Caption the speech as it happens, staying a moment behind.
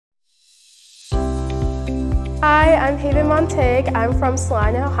Hi, I'm Havin Montague. I'm from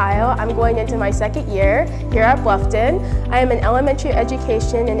Celina, Ohio. I'm going into my second year here at Bluffton. I am an elementary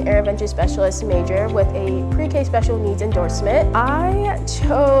education and intervention specialist major with a pre-K special needs endorsement. I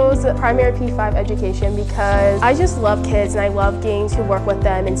chose primary P-5 education because I just love kids and I love getting to work with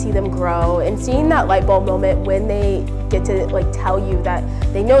them and see them grow and seeing that light bulb moment when they get to tell you that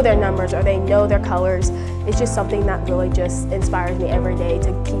they know their numbers or they know their colors. It's just something that really just inspires me every day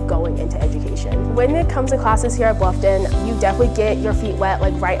to keep going into education. When it comes to classes here at Bluffton, you definitely get your feet wet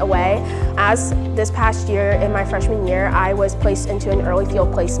right away. As this past year, in my freshman year, I was placed into an early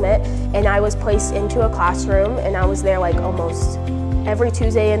field placement and I was placed into a classroom and I was there almost every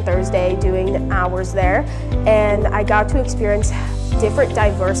Tuesday and Thursday doing hours there, and I got to experience different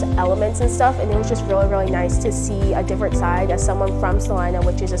diverse elements and stuff, and it was just really nice to see a different side as someone from Celina,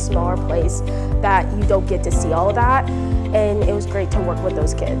 which is a smaller place that you don't get to see all of that, and it was great to work with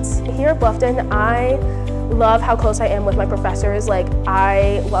those kids. Here at Bluffton, I love how close I am with my professors.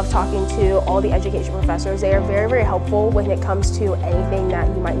 I love talking to all the education professors. They are very helpful when it comes to anything that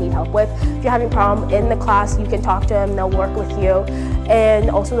you might need help with. If you're having a problem in the class, you can talk to them, they'll work with you, and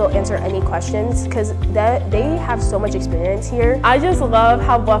also they'll answer any questions because they have so much experience here. I just love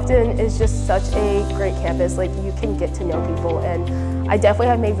how Bluffton is just such a great campus. You can get to know people, and I definitely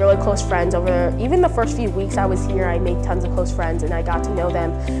have made really close friends over even the first few weeks I was here. I made tons of close friends and I got to know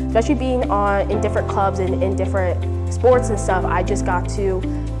them, especially being in different clubs and in different sports and stuff. I just got to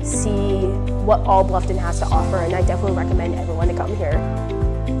see what all Bluffton has to offer, and I definitely recommend everyone to come here.